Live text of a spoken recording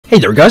Hey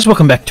there guys,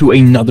 welcome back to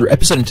another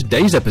episode. In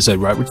today's episode,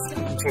 right, we're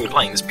going to be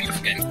playing this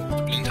beautiful game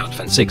called Bloons Tower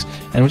Defense 6,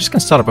 and we're just going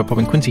to start off by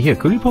popping Quincy here.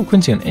 Could we pop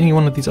Quincy on any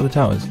one of these other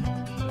towers?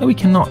 No, we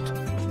cannot.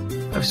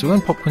 Okay, so we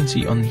won't pop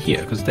Quincy on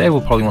here, because there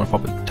we'll probably want to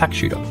pop a tack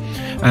shooter.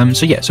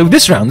 So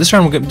this round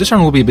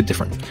will be a bit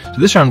different. So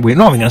this round, we're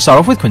not even going to start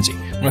off with Quincy.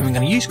 We're not even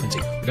going to use Quincy.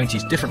 We're going to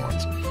use different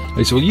ones.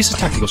 Okay, so we'll use the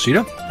tactical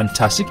shooter.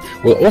 Fantastic.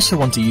 We'll also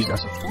want to use this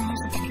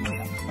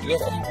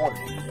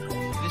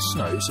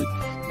snow, so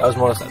that was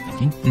more or less that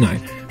thinking. No.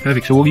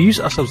 Perfect, so we'll use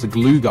ourselves the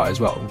glue guy as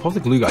well. We'll pop the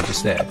glue guy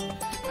just there.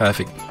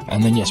 Perfect.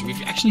 And then yes,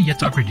 we've actually yet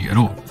to upgrade you at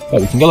all.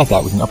 But we can go like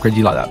that, we can upgrade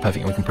you like that.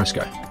 Perfect, and we can press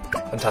go.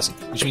 Fantastic.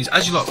 Which means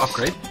as you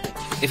upgrade,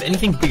 if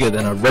anything bigger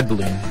than a red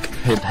balloon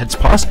heads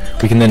past,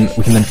 we can then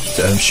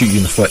shoot you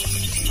in the foot.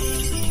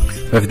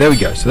 Perfect, there we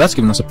go. So that's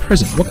giving us a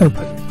present. What kind of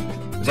present?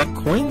 Is that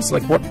coins?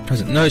 Like what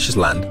present? No, it's just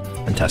land.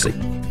 Fantastic.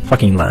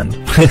 Fucking land.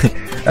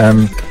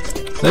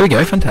 There we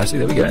go, fantastic,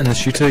 there we go, and the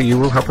shooter, you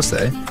will help us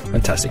there.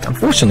 Fantastic.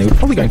 Unfortunately, we're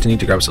probably going to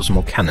need to grab ourselves some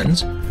more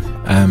cannons.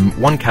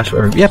 One cash,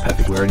 yeah,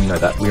 perfect, we already know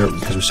that,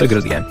 because we're so good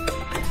at the game.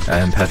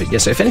 Perfect, yeah,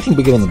 so if anything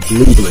bigger than the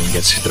blue balloon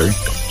gets through,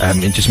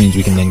 it just means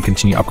we can then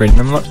continue upgrading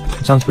them a lot.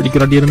 That sounds a pretty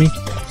good idea to me.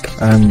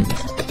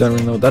 Don't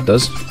really know what that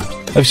does.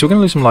 Okay, so we're going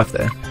to lose some life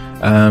there.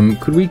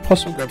 Could we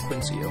possibly grab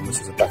Quincy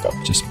almost as a backup?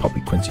 Just pop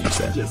Quincy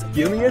there. Just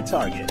give me a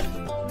target.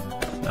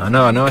 I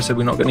know I said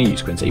we're not going to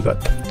use Quincy, but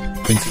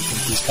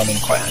Quincy's coming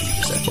quite handy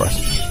just there for us.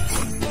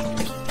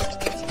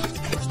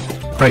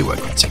 Great work,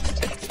 Quincy.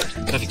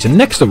 Perfect. So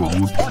next of all,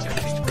 we'll probably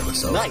give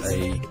ourselves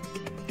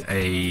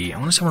I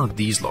want to say one of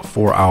these lot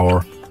for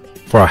our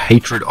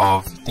hatred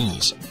of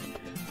things.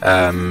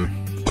 Camo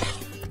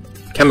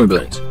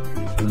balloons.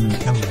 Camo balloons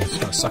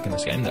kind of suck in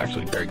this game. They're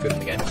actually very good in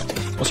the game.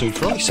 Also, we'd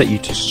probably set you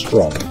to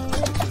strong,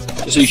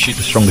 just so you shoot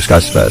the strongest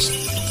guys first.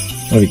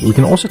 We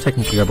can also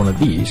technically grab one of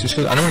these. Just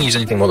 'cause I don't want to use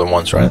anything more than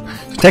once, right?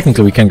 So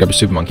technically, we can grab a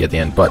super monkey at the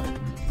end, but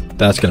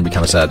that's going to be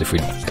kind of sad if we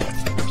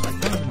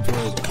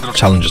little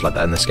challenges like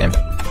that in this game.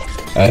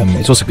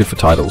 It's also good for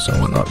titles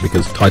and whatnot,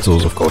 because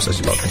titles, of course, as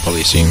you lot can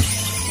probably assume,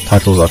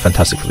 titles are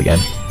fantastic for the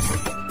game.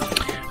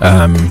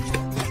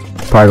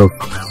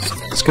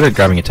 It's good at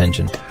grabbing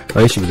attention.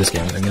 The issue with this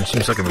game, it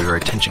seems like a very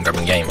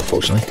attention-grabbing game,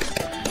 unfortunately.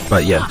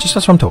 But yeah, just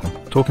that's what I'm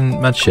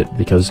talking mad shit,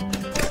 because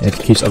it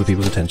keeps other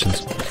people's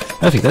attentions.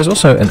 Perfect. There's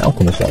also an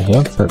alchemist right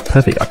here.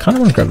 Perfect. I kind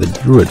of want to grab the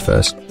druid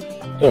first.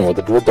 I don't know what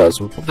the druid does.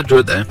 We'll pop the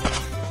druid there.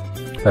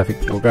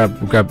 Perfect. We'll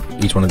grab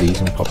each one of these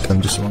and pop them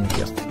just along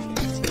here.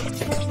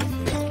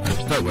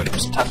 No word.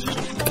 Just get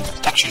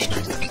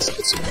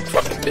some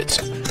fucking bits,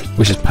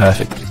 which is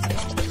perfect.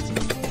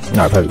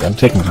 No, perfect. I'm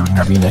taking them and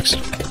grab you next.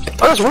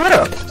 Oh, that's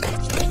water.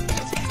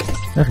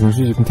 Yeah,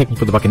 you can take me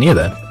for the buccaneer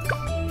there.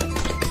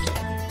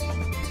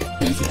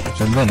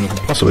 And then we can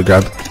possibly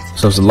grab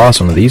ourselves the last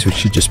one of these, which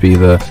should just be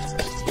the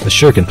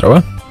shuriken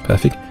thrower.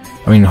 Perfect.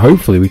 I mean,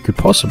 hopefully we could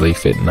possibly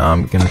fit. No,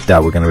 I'm gonna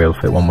doubt we're gonna be able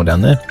to fit one more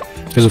down there,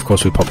 because of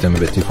course we popped him a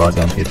bit too far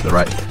down here to the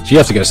right. So you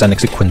have to go stand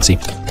next to Quincy,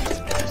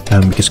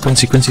 because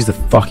Quincy's the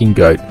fucking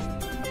goat.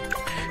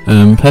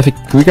 Perfect.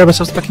 Can we grab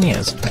ourselves the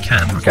buccaneers? I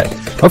can. Okay.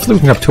 Hopefully we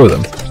can grab two of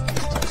them.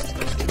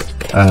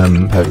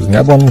 Perfect. We can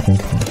grab one. We can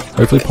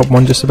hopefully pop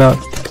one just about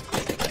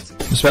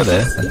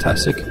there.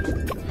 Fantastic.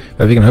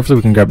 Perfect. And hopefully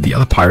we can grab the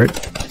other pirate.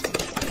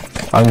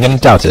 I'm going to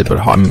doubt it, but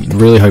I'm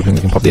really hoping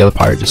we can pop the other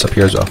pirate just up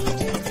here as well.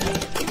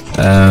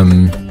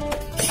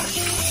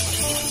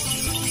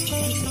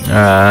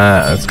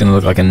 It's going to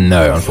look like a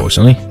no,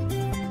 unfortunately.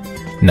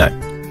 No.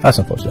 That's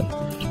unfortunate.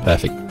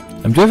 Perfect.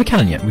 Do we have a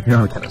cannon yet? We don't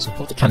have a cannon, so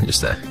pop the cannon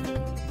just there.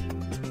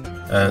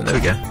 There we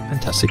go.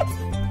 Fantastic.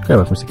 Great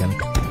work, Mr. Cannon.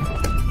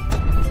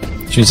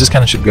 Which means this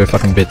cannon should go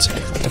fucking bits.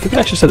 If we could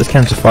actually set this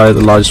cannon to fire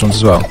the largest ones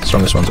as well. The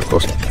strongest ones, of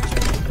course.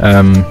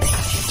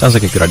 Sounds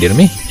like a good idea to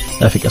me.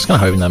 I think I was kind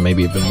of hoping that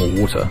maybe a bit more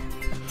water.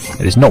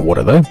 It is not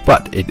water though,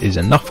 but it is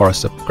enough for us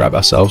to grab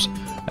ourselves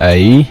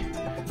we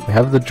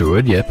have the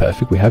druid, yeah,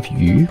 perfect. We have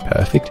you,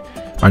 perfect.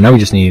 Alright, now we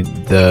just need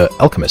the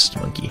alchemist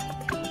monkey.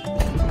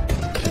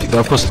 But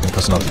of course it's going to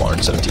cost another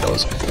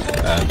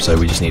 $470. So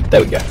we just need,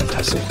 there we go,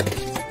 fantastic.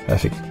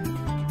 Perfect.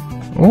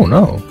 Oh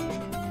no.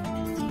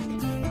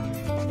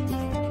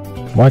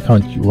 Why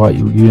can't you, why are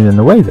you in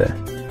the way there?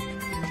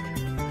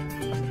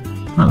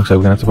 Oh, looks like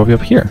we're going to have to pop you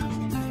up here.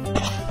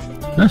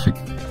 Perfect.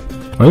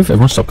 Oh, if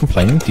everyone stop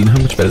complaining, do you know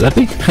how much better that'd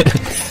be?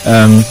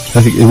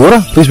 Perfect.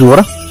 Water? Please be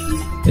water.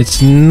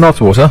 It's not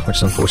water, which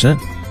is unfortunate.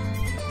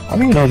 I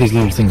don't even know what these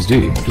little things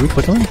do. Do we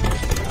click on them?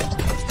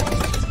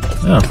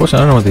 No, unfortunately I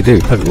don't know what they do.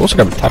 Perfect. We'll also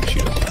grab a tack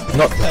shooter.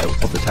 Not there, we'll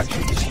pop the tack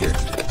shooter just here.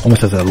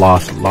 Almost as a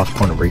last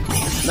point of recall.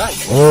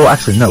 Nice. Oh,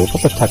 actually no, we'll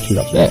pop the tack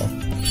shooter up there.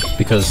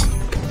 Because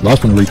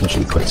last one of recall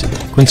should be Quincy.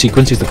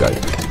 Quincy's the goat.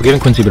 We're giving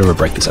Quincy a bit of a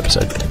break this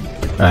episode.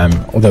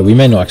 Although we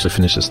may not actually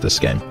finish this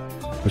game,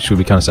 which would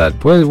be kind of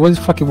sad. Why are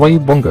you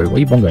bongo? Why are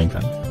you bongoing,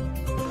 fam?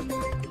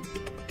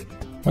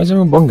 Why is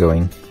everyone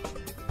bongoing?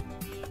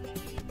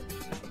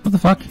 What the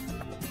fuck?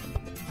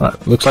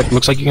 Right, looks like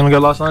you're gonna go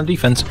last line of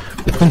defense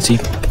with Quincy.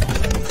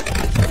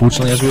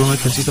 Unfortunately, as we all know,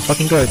 Quincy's the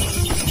fucking goat.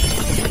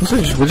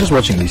 We're just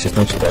watching these, if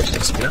no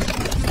surprises, yeah?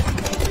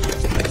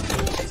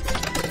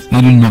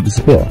 They do not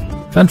disappear.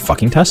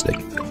 Fan-fucking-tastic.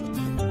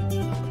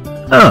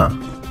 Ah.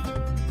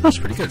 That's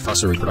pretty good.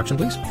 Faster reproduction,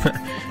 please.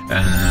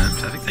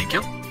 Perfect, thank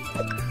you.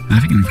 Perfect, and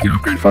if you can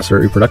upgrade faster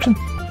reproduction.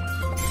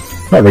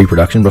 Not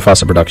reproduction, but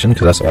faster production,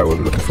 because that's the right word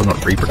we're looking for,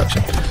 not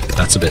reproduction.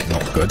 That's a bit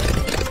not good.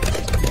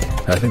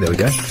 I think there we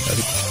go.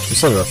 We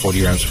still have about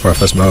 40 rounds before our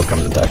first mob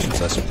comes into action,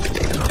 so that's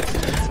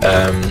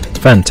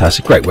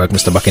fantastic. Great work,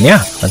 Mr. Buccaneer.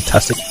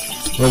 Fantastic.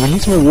 Well, we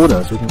need some more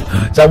water. So we can...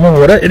 Is that more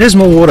water? It is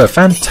more water.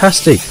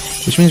 Fantastic.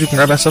 Which means we can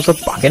grab ourselves a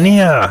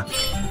Buccaneer.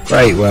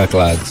 Great work,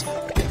 lads.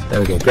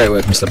 There we go. Great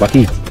work, Mr.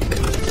 Bucky.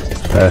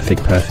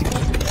 Perfect, perfect.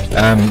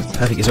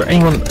 Perfect. Is there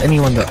anyone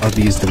of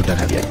these that we don't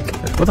have yet?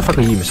 What the fuck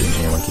are you, Mr.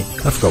 Engineer Monkey?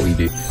 I forgot what you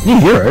do. New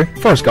hero?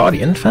 Forest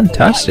Guardian?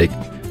 Fantastic.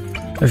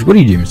 What do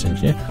you do, Mr.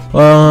 Engineer?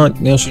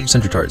 Nail shooting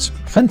sentry turrets.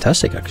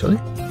 Fantastic, actually.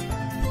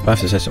 If I have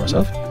to say so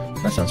myself.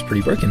 That sounds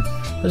pretty broken.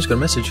 I just got a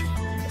message.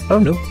 Oh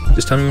no,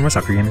 just tell me where my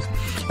soccer game is.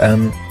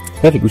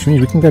 Perfect, which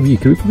means we can grab you.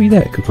 Could we probably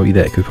there? Could probably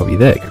there? Could probably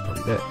there? Could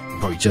probably there?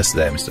 Probably just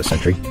there, Mr.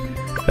 Sentry.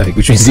 Perfect,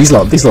 which means these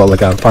lot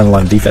like our final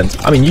line of defense.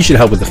 I mean, you should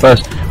help with the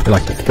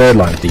third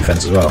line of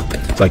defense as well.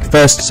 It's like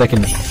first,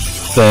 second,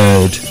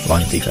 third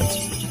line of defense.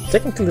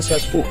 Technically, this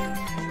has 4.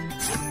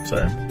 So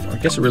I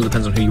guess it really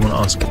depends on who you want to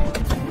ask.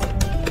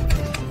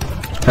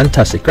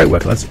 Fantastic, great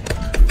work, lads.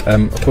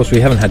 Of course,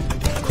 we haven't had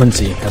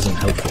Quincy hasn't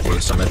helped for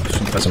some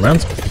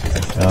rounds.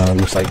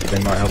 Looks like they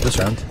might help this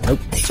round. Nope,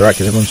 it's alright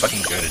because everyone's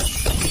fucking good.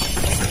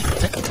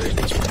 Technically,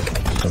 there's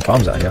some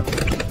farms out here.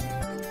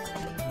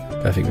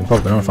 Perfect, we can pop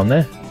a banana farm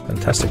there.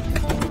 Fantastic.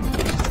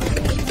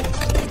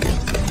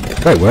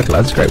 Great work,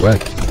 lads, great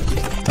work.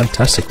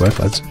 Fantastic work,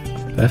 lads.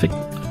 Perfect.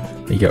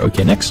 There you go,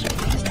 okay, next.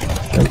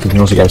 We can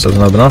also get ourselves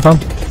another banana farm.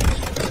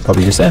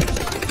 Probably just there.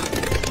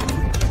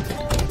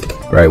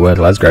 Great work,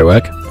 lads, great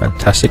work.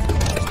 Fantastic.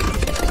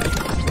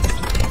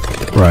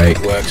 Great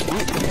work.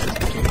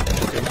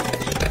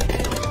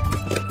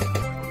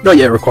 Not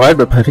yet required,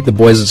 but perfect. The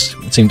boys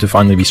seem to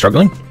finally be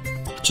struggling.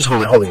 Just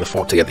holding the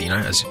fort together, you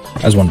know,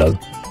 as one does.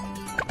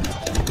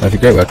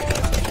 Perfect, great work.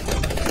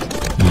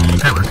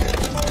 Great work.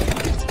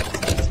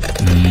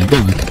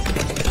 Great work.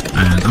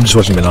 And I'm just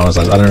watching bananas,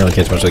 lads. I don't really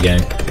care too much of the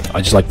game.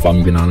 I just like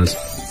farming bananas.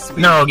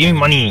 No, give me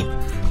money!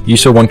 You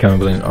saw one camera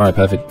balloon. Alright,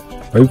 perfect.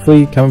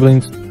 Hopefully, camera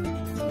balloons.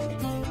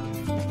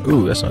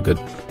 Ooh, that's not good.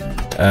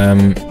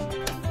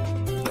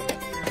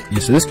 Yeah,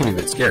 so this could be a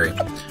bit scary.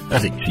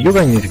 Perfect. So you're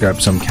going to need to grab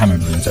some camera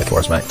balloons there for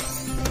us, mate.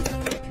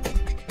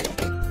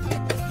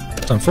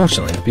 So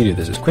unfortunately, the beauty of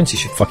this is Quincy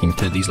should fucking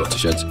clear these lots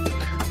of sheds.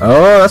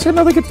 Oh, that's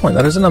another good point.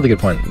 That is another good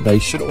point. They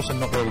should also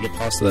not be able to get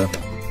past the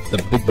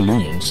big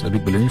balloons, the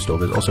big balloon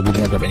stalkers. Also, we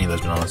won't grab any of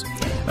those bananas.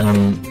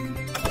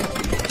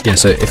 Yeah,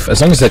 so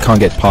as long as they can't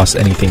get past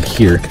anything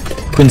here,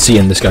 Quincy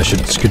and this guy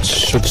should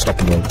stop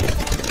them all.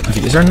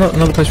 Okay, is there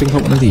another place we can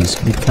put one of these?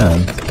 We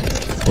can.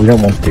 Well, we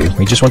don't want to.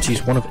 We just want to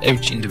use one of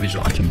each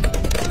individual item.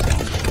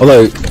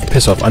 Although,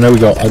 piss off. I know we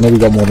got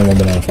more than one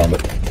banana farm,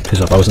 but piss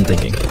off. I wasn't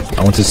thinking.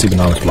 I wanted to see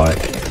bananas fly.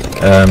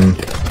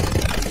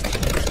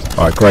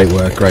 Alright, great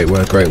work, great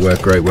work, great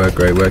work, great work,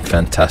 great work.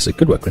 Fantastic.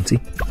 Good work, Quincy.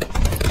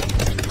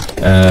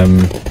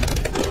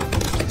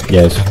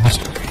 Yes.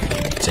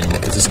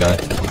 Look at this guy.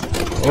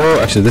 Oh,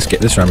 actually,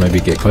 this round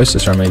maybe get close.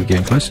 This round maybe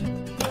getting close.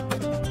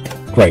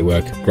 Great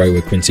work,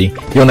 Quincy.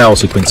 You're now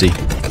also Quincy.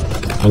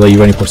 Although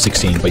you've only put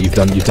 16, but you've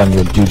done your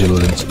due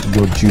diligence.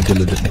 Your due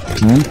diligence.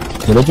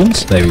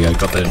 There we go.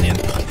 Got that in the end.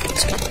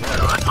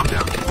 Alright, calm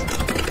down.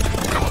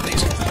 Grab all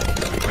these.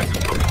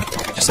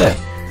 Just there.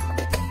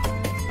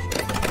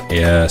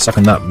 Yeah, suck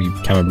on that, you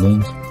camera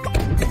balloons.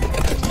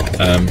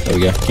 There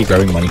we go. Keep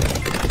grabbing money.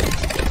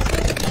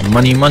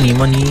 Money, money,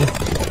 money.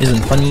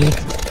 Isn't funny.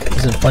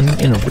 Isn't funny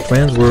in a rich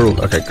man's world.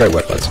 Okay, great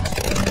work, lads.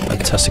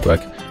 Fantastic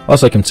work.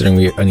 Also, considering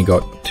we only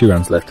got 2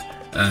 rounds left,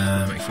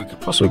 if we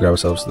could possibly grab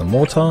ourselves the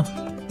mortar.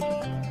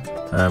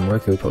 Where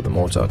could we put the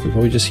mortar? Could we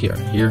probably just here.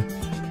 Nope,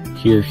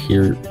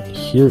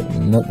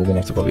 we're gonna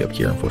have to probably up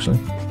here,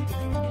 unfortunately.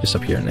 Just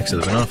up here next to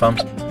the banana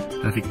farms.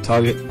 Perfect.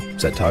 Target.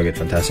 Set target.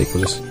 Fantastic.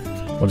 We'll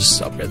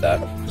just upgrade that.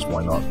 Just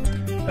why not?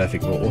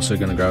 Perfect. We're also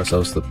gonna grab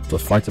ourselves the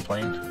fighter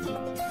plane.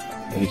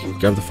 If we can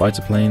grab the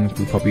fighter plane,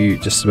 we'll probably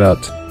just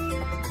about.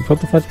 We put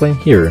the fighter plane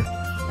here.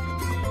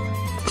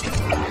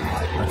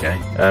 Okay.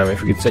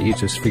 If we could set you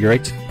to figure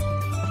 8.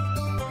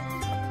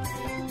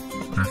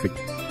 Perfect.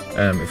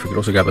 If we could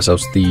also grab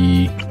ourselves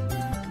the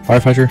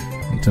firefighter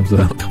in terms of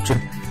the helicopter.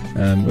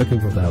 Where can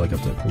we put the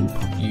helicopter? Can we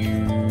put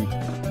you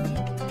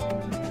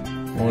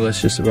more or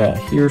less just about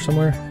here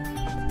somewhere?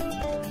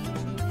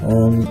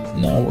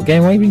 No,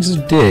 game wavings is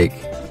dick.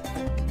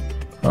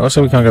 Oh,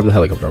 so we can't grab the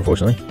helicopter,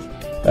 unfortunately.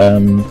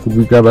 Could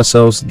we grab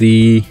ourselves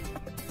the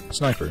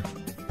sniper?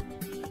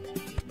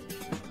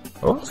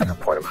 Oh, that's a good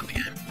point about the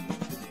game.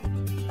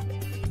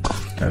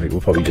 I think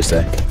we'll probably just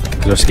say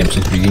the rest of the game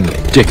seems to be being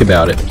a dick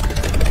about it.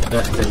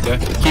 There we go.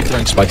 Keep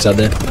throwing spikes out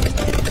there.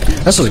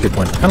 That's also a good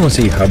point. I kind of want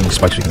to see how many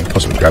spikes we can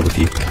possibly grab with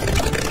you.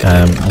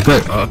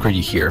 I'll upgrade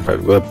you here.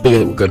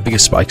 We've got bigger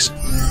spikes.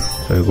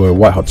 So we're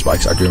white hot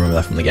spikes. I do remember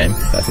that from the game.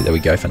 Perfect. There we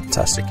go.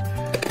 Fantastic.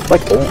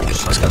 Like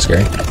balls. That's kind of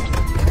scary.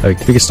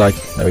 Biggest strike.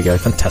 There we go.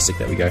 Fantastic.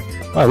 There we go.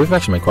 Wow, we've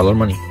actually made quite a lot of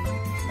money.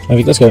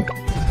 Okay, let's go.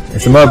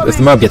 If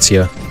the mob gets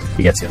here,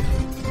 he gets here.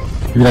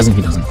 If he doesn't,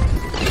 he doesn't.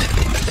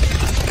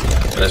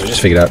 But as we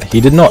just figured out,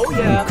 he did not.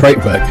 Yeah. Great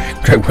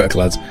work,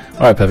 lads.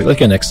 Alright, perfect. Let's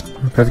go next.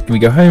 Perfect. Can we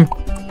go home?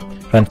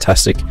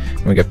 Fantastic.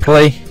 And we go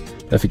play.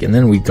 Perfect. And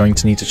then we're going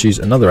to need to choose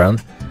another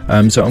round.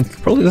 So I'm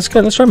probably let's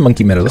try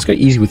Monkey Meadow. Let's go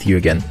easy with you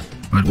again.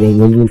 Right,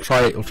 we'll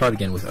try it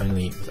again with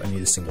only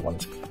the single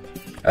ones.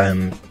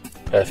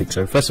 Perfect.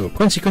 So first of all,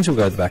 Quincy will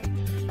go at the back.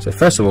 So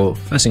first of all,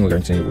 first thing we're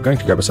going to do, we're going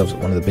to grab ourselves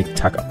one of the big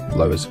tack up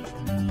lowers.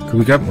 Could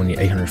we grab only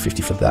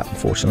 850 for that?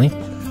 Unfortunately.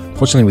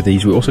 Fortunately, with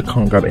these, we also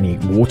can't grab any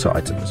water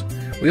items.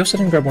 We also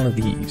didn't grab one of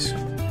these.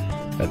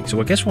 Perfect.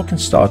 So I guess we can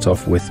start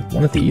off with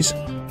one of these.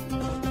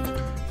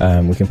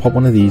 We can pop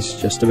one of these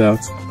just about.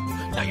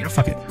 No, you know,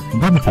 fuck it. We'll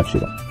grab the tack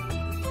shooter.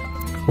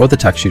 Or the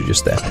tack shooter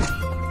just there.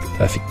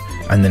 Perfect.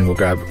 And then we'll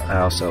grab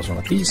ourselves one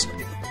of these.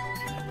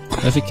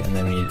 Perfect. And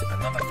then we need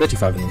another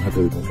 35, and then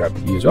hopefully we can grab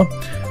you as well.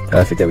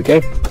 Perfect. There we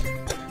go.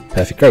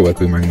 Perfect. Great work,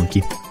 Boomerang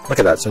Monkey. Look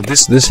at that. So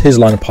his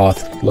line of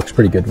path looks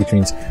pretty good, which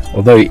means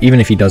although even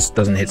if he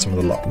doesn't hit some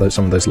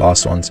of those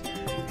last ones,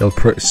 he'll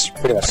pretty much do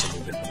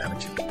a bit of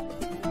damage.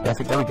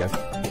 Perfect. There we go.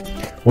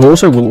 We'll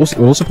also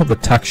pop the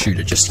tack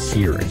shooter just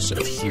here instead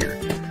of here,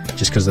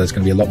 just because there's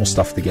going to be a lot more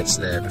stuff that gets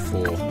there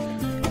before.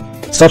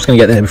 Stuff's going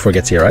to get there before it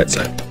gets here, right?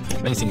 So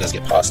if anything does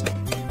get past,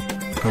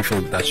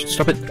 hopefully that should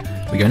stop it.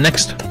 We go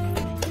next.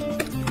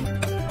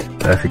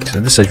 Perfect. So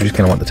this stage we're just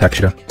going to want the tack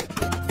shooter.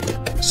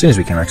 As soon as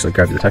we can actually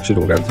grab the tack shooter,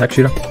 we'll grab the tack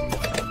shooter.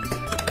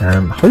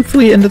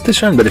 Hopefully end of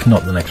this round, but if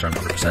not, the next round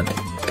 100%.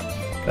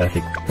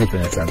 Perfect.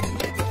 Hopefully next round.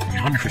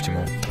 150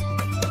 more.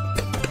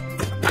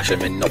 Actually,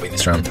 it may not be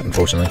this round,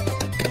 unfortunately.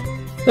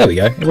 There we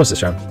go. It was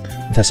this round.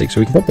 Fantastic. So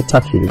we can put the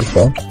tack shooter as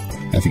well.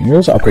 I think we'll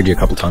also upgrade you a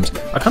couple times.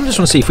 I kind of just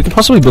want to see if we can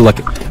possibly build like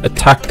a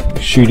tack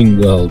shooting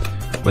world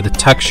where the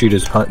tack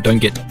shooters don't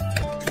get,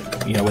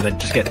 you know, where they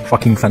just get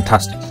fucking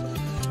fantastic.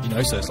 You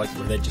know, so it's like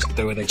where they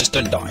just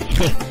don't die.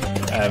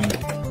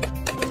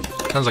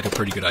 Sounds like a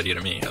pretty good idea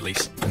to me, at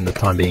least in the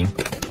time being.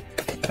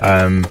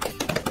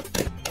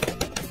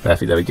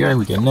 Perfect. There we go.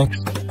 We go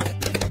next.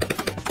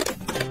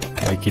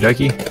 Okie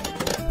dokie.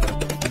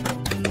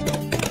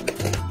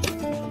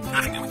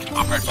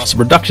 Faster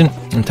production,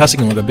 fantastic,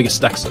 and we'll go biggest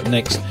stacks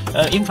next.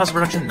 Even faster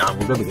production? No,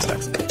 we'll go biggest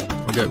stacks.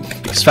 We'll go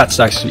biggest fat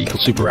stacks equal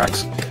super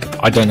racks.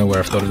 I don't know where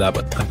I've thought of that,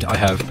 but I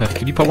have. Perfect.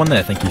 Could you put one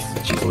there? Thank you.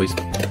 She's always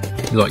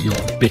you're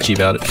bitchy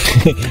about it.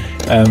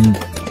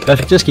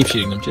 Perfect. Just keep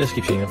shooting them. Just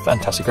keep shooting them.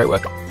 Fantastic. Great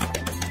work.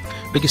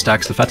 Biggest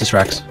stacks, the fattest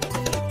racks.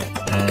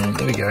 And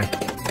there we go.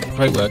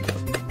 Great work.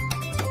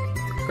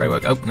 Great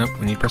work. Oh no,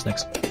 we need to press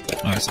next.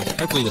 Alright, so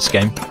hopefully this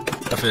game,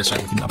 hopefully this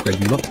round we can upgrade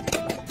you lot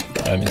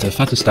into the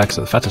fattest stacks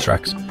or the fattest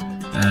racks.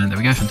 And there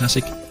we go,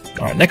 fantastic.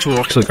 Alright, next we'll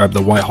actually grab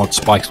the white hot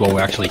spikes while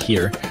we're actually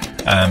here.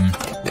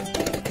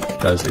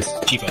 Because it's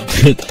cheaper. Look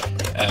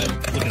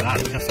at that,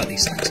 look how fat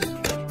these stacks are.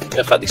 Look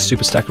how fat these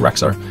super stacked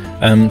racks are.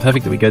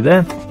 Perfect, there we go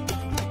there.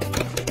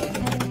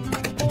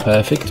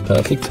 Perfect,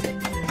 perfect.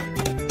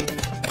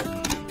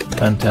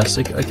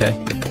 Fantastic, okay.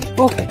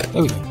 Okay,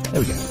 there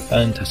we go,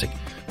 fantastic.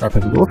 Alright,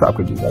 perfect, we'll also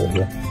upgrade these guys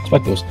here.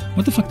 Spike balls.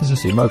 What the fuck does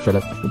this do? Mob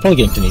shredder. We're probably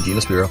getting to need you,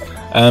 let's be real.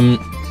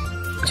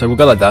 So we'll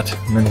go like that,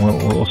 and then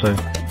we'll also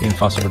gain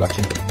faster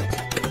production.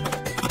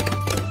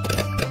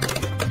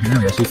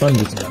 Yeah, so we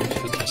finally did some damage.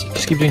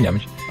 Just keep doing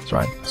damage. It's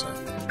right. So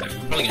we're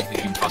probably going to do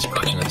even faster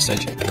production at this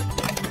stage.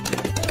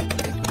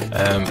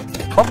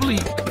 Probably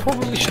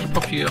should have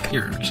popped you up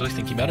here, actually,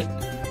 thinking about it.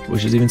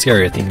 Which is even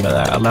scarier, thinking about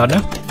that out loud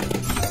now.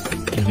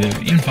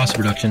 Even faster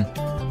production.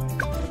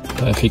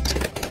 Perfect.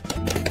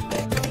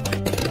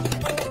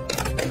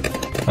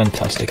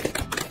 Fantastic.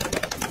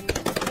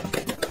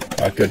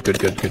 Alright, good.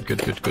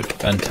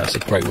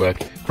 Fantastic, great work.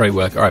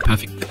 Alright,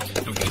 perfect.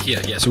 Okay,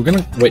 here, yeah, so we're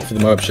gonna wait for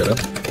the Moab Shadow,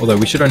 although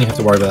we should only have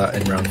to worry about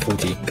that in round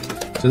 40.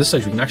 So this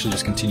stage we can actually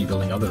just continue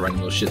building other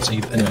random little shit. So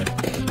anyway,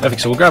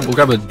 perfect, so we'll grab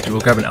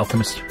an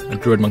alchemist, a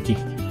druid monkey.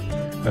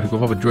 Perfect,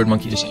 we'll pop a druid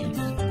monkey just here.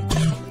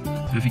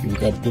 Perfect, we'll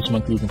grab this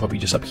monkey, we can pop it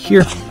just up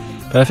here.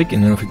 Perfect,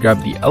 and then if we grab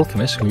the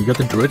alchemist, can we grab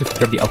the druid? If we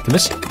grab the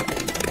alchemist.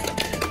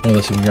 No,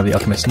 let's see, we can grab the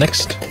alchemist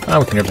next. Ah,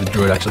 we can grab the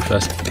druid actually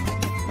first.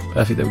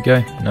 Perfect, there we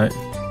go. No.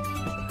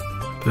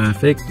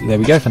 Perfect, there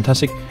we go,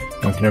 fantastic.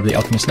 And we can grab the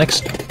alchemist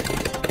next.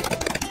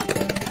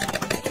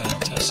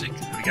 Fantastic,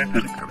 there we go,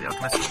 perfect, grab the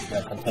alchemist.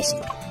 Yeah, fantastic.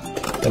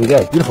 There we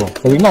go, beautiful.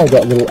 So we've now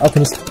got a little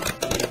alchemist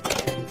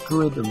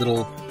druid, a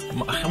little,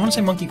 I want to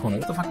say monkey corner,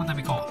 what the fuck would that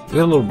be called? We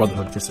got a little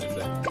brotherhood just over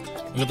there.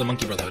 We got the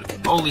monkey brotherhood.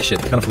 Holy shit,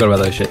 kind of forgot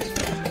about those shit.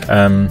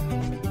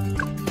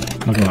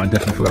 Not gonna lie, I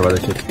definitely forgot about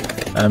those shit.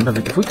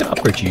 Perfect, if we could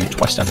upgrade you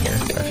twice down here,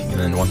 perfect, and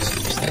then once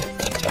just there,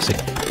 fantastic.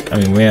 I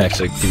mean, we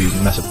actually give you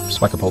massive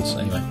spiker pulse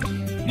anyway.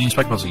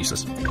 Spike balls are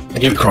useless. I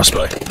gave you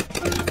crossbow. No,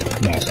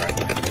 sorry.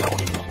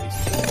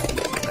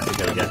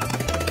 There we go.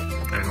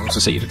 And we'll also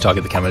set you to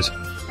target the camos.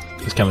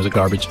 Because camos are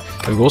garbage.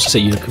 But we've also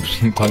set you to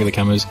target the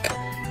camos.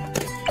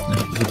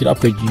 If we could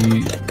upgrade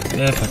you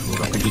there,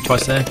 we'll upgrade you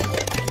twice there. I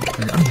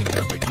don't think we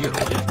can upgrade you at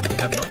all. We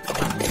have not.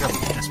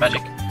 That's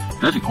magic.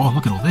 Perfect. Oh,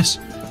 look at all this.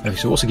 Perfect.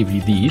 So we'll also give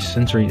you these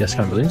sensory desk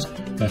cam balloons.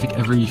 Perfect.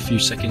 Every few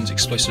seconds,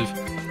 explosive.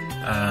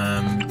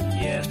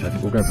 Yes,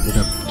 perfect. We'll grab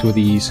 2 of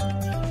these.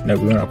 No,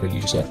 we won't upgrade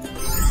you just yet.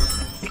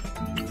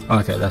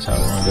 Okay, that's how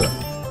we want to do it.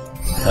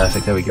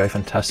 Perfect. There we go.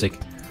 Fantastic.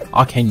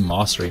 Arcane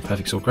Mastery.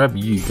 Perfect. So we'll grab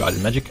you,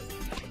 Guided Magic.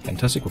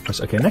 Fantastic. We'll press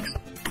OK next.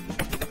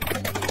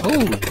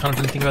 Oh, kind of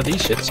didn't think about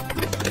these shits.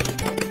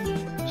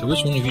 So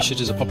which one of you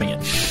shitters are popping in?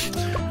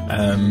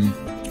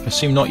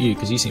 Assume not you,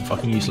 because you seem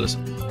fucking useless.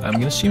 I'm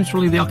going to assume it's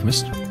probably the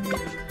Alchemist.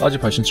 Larger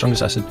potion,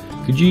 strongest acid.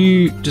 Could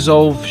you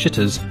dissolve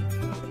shitters?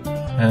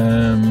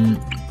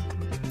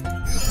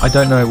 I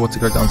don't know what the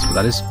correct answer for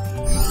that is.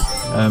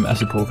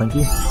 Acid pool, thank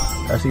you.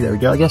 Actually, there we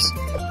go, I guess.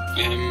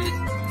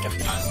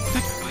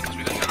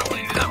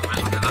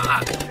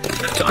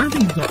 So I don't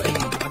think I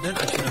don't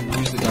actually know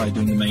who's the guy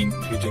doing the main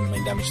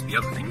damage to the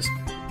other things.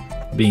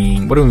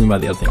 What do we mean by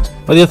the other things?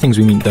 By the other things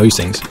we mean those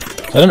things. So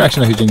I don't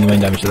actually know who's doing the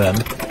main damage to them.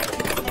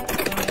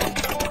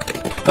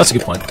 That's a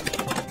good point.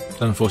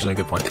 That's unfortunately a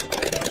good point.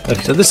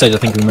 Okay, so at this stage I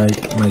think we may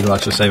as well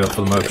actually save up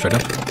for the Moab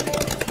Shredder.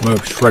 Moab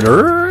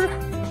Shredder.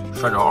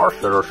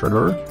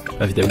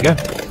 Okay, there we go.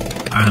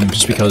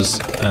 Just because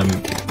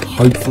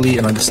hopefully,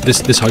 and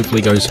this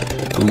hopefully goes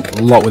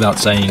a lot without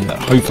saying that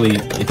hopefully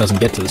it doesn't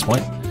get to this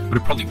point, but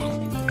it probably will.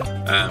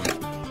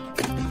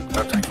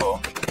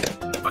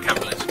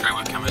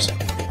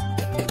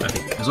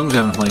 As long as we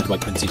haven't played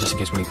like Quincy, just in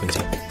case we need Quincy.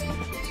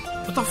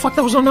 What the fuck?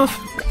 That was not enough.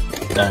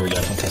 There we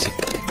go. Fantastic.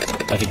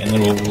 Okay, and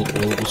then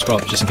we'll scroll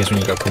up just in case we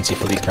need to go Quincy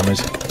for these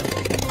cameras.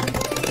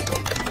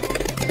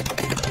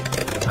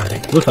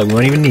 Okay. Looks like we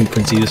won't even need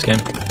Quincy this game.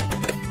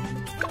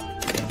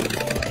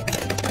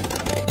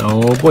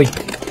 Oh boy.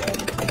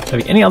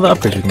 Any other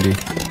upgrades we can do?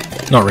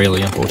 Not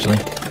really, unfortunately.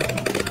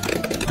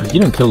 You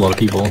didn't kill a lot of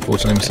people,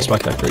 unfortunately, Mr.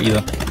 Spike Factor,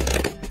 either.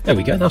 There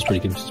we go. That was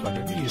pretty good, Mr. Spike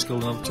Factor. You just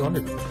killed another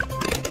 200.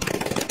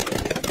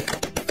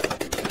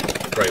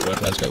 Great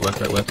work, lads. Great work,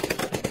 great work.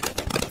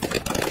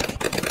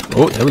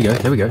 Oh, there we go,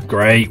 there we go.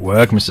 Great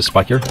work, Mr.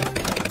 Spiker.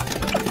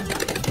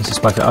 Mr.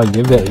 Spiker, oh, you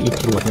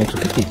killed like an extra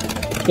 50.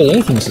 Yeah,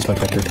 anything, Mr. Spike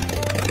Factor.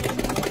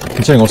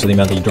 Considering also the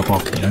amount that you drop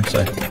off, you know,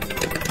 so.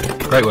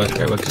 Great work,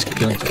 just keep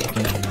killing, just keep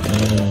killing.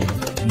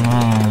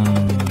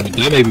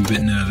 They may be a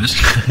bit nervous.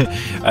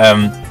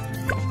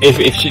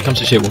 If shit comes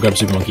to shit, we'll grab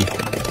Super Monkey.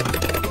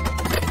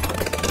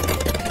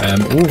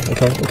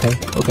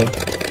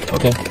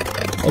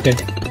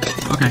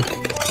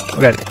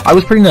 Okay. I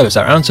was pretty nervous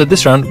that round, so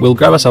this round we'll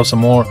grab ourselves some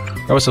more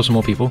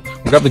people.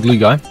 We'll grab the glue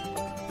guy.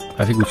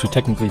 I think which we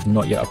technically have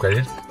not yet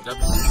upgraded.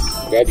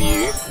 Grab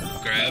you.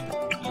 Grab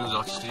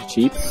glue is too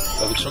cheap.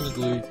 Grab stronger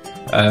glue.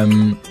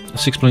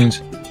 6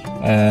 balloons.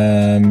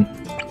 I'm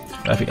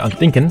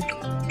thinking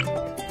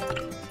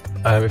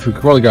if we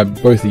could probably grab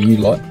both of you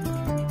lot.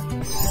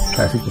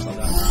 Okay, I think just like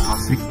that.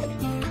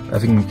 I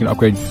think we can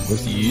upgrade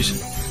both of you.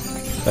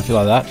 I feel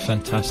like that.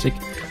 Fantastic.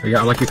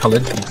 I like your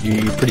coloured.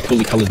 You're pretty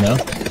coolly coloured now.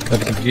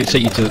 Perfect. We can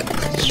set you to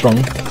strong.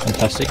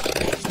 Fantastic.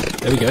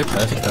 There we go.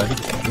 Perfect. We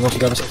can also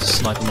grab ourselves a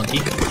sniper monkey.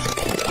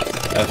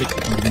 Perfect.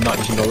 Night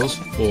vision goggles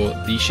for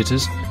these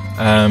shitters.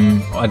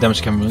 Our damage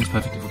to camera balloons.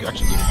 Perfect. If we could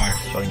actually do fire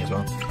shotting as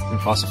well. Even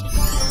faster.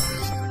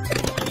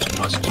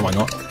 Nice. So why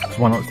not?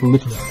 Why not? It's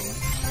literally.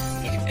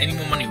 Any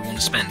more money we want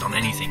to spend on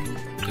anything,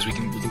 because we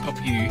can pop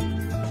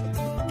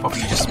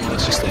you just while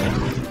it's just there.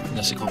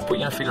 That's cool. Put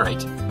you in a figure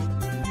 8.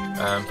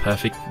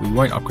 Perfect. We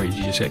won't upgrade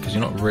you just yet because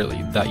you're not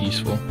really that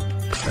useful.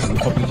 We'll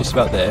pop you just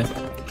about there.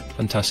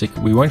 Fantastic.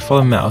 We won't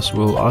follow mouse.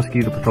 We'll ask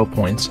you to patrol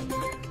points.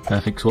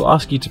 Perfect. So we'll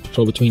ask you to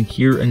patrol between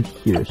here and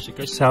here. So it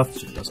goes south.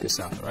 So it does go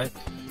south, alright?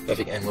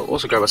 Perfect. And we'll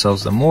also grab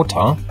ourselves the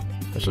mortar.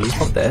 So just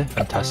pop there.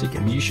 Fantastic.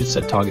 And you should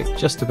set target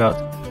just about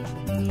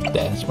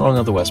there. It's not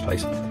another worst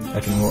place. I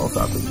think we'll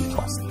also upgrade you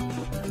twice.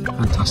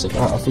 Fantastic.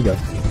 Alright, off we go.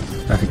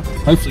 Perfect.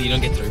 Hopefully you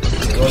don't get through.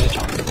 There's always a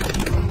chance.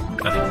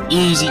 Perfect.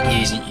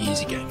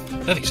 Easy game.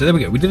 Perfect, so there we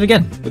go. We did it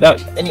again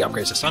without any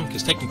upgrades this time,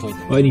 because technically,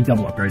 or any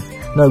double upgrades.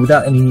 No,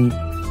 without any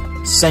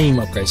same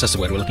upgrades. That's the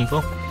word we're looking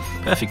for.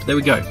 Perfect, there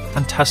we go.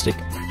 Fantastic.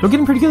 So we're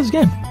getting pretty good at this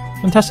game.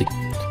 Fantastic.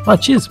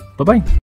 Alright, cheers. Bye bye.